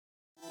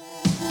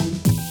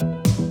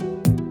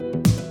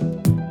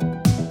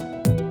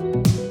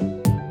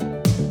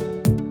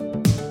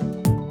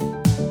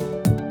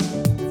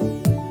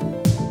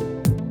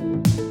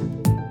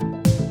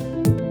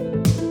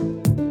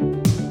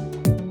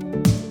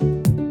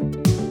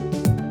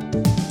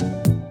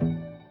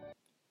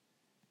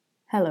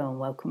Hello and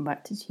welcome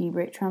back to Tea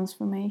Break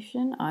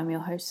Transformation. I'm your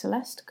host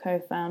Celeste,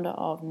 co-founder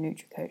of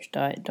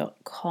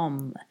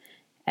NutriCoachDiet.com.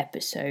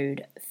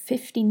 Episode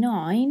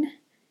 59,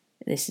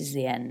 this is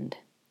the end.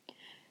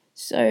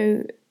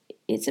 So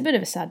it's a bit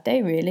of a sad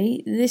day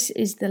really. This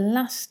is the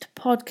last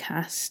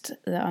podcast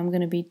that I'm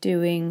going to be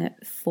doing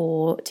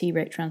for Tea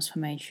Break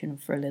Transformation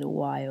for a little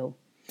while.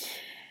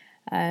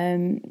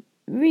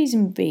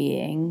 Reason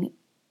being,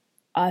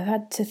 I've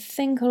had to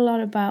think a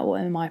lot about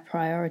what my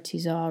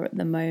priorities are at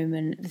the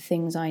moment, the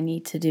things I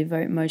need to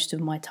devote most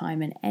of my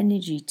time and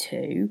energy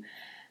to,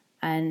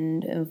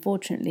 and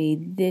unfortunately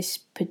this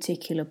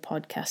particular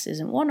podcast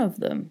isn't one of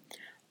them.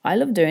 I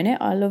love doing it.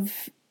 I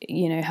love,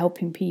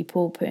 helping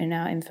people, putting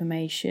out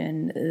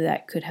information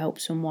that could help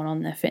someone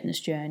on their fitness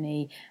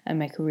journey and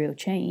make a real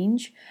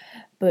change.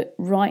 But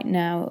right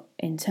now,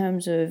 in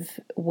terms of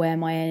where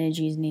my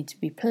energies need to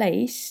be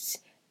placed,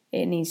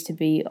 it needs to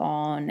be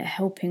on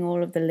helping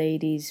all of the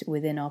ladies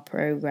within our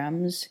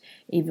programs,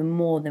 even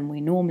more than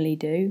we normally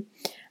do,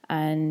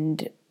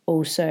 and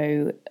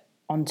also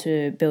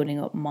onto building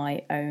up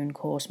my own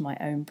course, my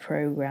own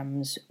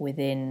programs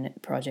within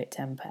Project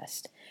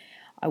Tempest.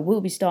 I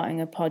will be starting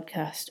a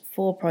podcast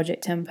for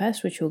Project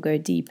Tempest, which will go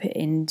deeper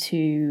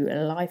into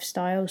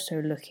lifestyle, so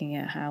looking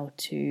at how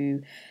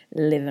to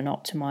live an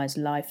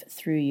optimized life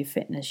through your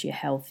fitness, your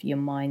health, your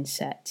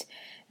mindset,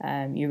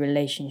 your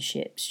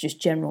relationships, just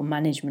general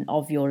management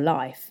of your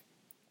life.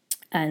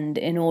 And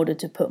in order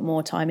to put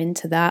more time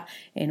into that,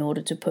 in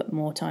order to put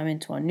more time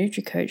into our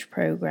NutriCoach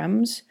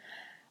programs,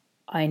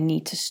 I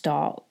need to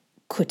start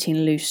cutting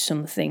loose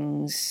some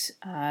things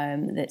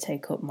that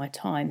take up my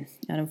time.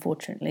 And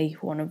unfortunately,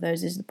 one of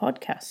those is the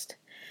podcast.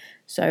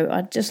 So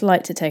I'd just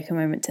like to take a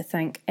moment to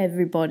thank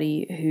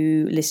everybody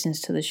who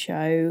listens to the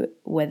show,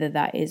 whether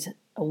that is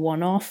a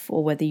one-off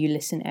or whether you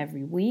listen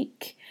every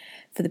week,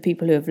 for the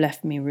people who have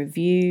left me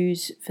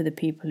reviews, for the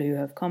people who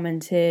have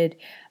commented,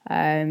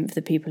 for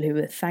the people who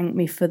have thanked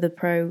me for the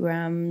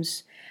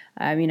programs.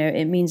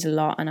 It means a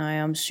lot, and I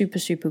am super,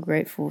 super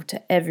grateful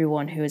to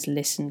everyone who has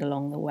listened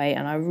along the way,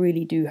 and I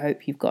really do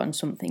hope you've gotten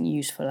something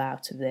useful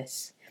out of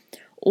this.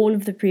 All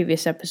of the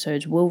previous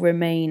episodes will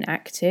remain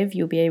active.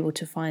 You'll be able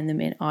to find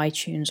them in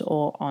iTunes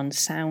or on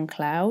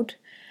SoundCloud.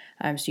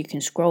 So you can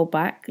scroll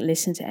back,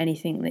 listen to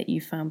anything that you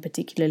found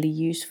particularly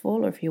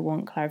useful, or if you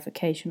want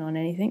clarification on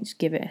anything, just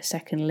give it a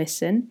second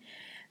listen.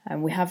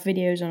 We have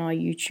videos on our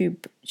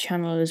YouTube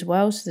channel as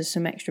well, so there's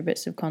some extra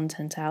bits of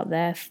content out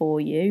there for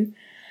you.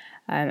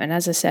 And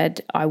as I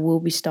said, I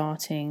will be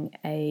starting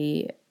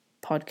a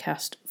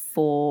podcast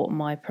for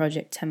my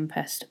Project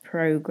Tempest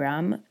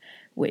program,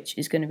 which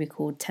is going to be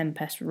called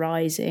Tempest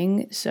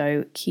Rising.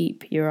 So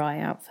keep your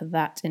eye out for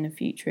that in the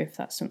future if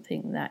that's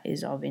something that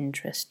is of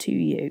interest to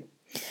you.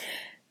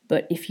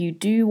 But if you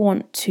do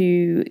want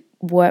to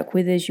work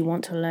with us, you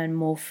want to learn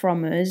more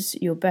from us,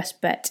 your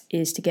best bet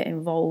is to get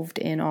involved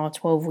in our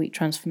 12-week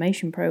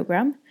transformation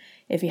program.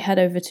 If you head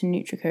over to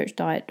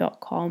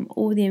NutriCoachDiet.com,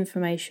 all the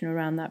information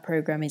around that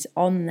program is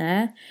on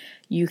there.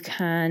 You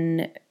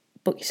can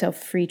book yourself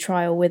a free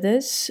trial with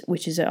us,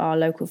 which is at our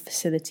local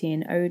facility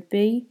in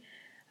Oadby.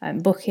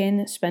 Book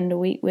in, spend a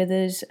week with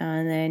us,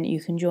 and then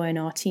you can join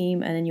our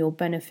team, and then you'll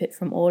benefit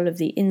from all of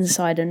the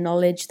insider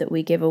knowledge that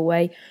we give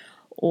away,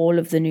 all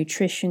of the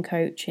nutrition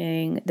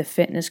coaching, the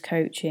fitness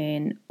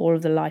coaching, all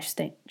of the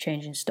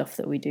life-changing stuff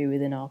that we do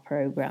within our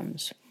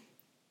programs.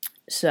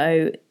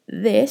 So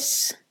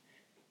this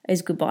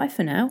is goodbye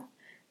for now.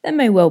 There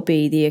may well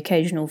be the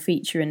occasional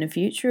feature in the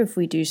future if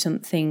we do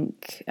something,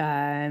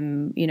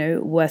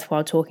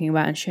 worthwhile talking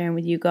about and sharing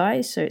with you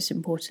guys. So it's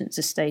important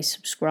to stay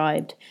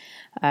subscribed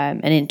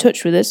and in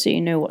touch with us so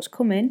you know what's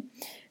coming.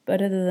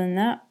 But other than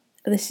that,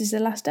 this is the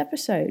last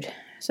episode.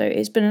 So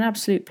it's been an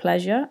absolute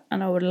pleasure,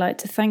 and I would like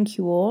to thank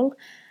you all.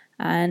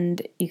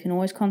 And you can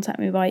always contact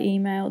me by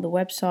email, the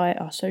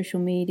website, our social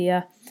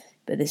media.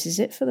 But this is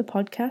it for the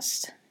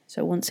podcast.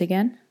 So once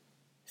again,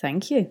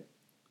 thank you.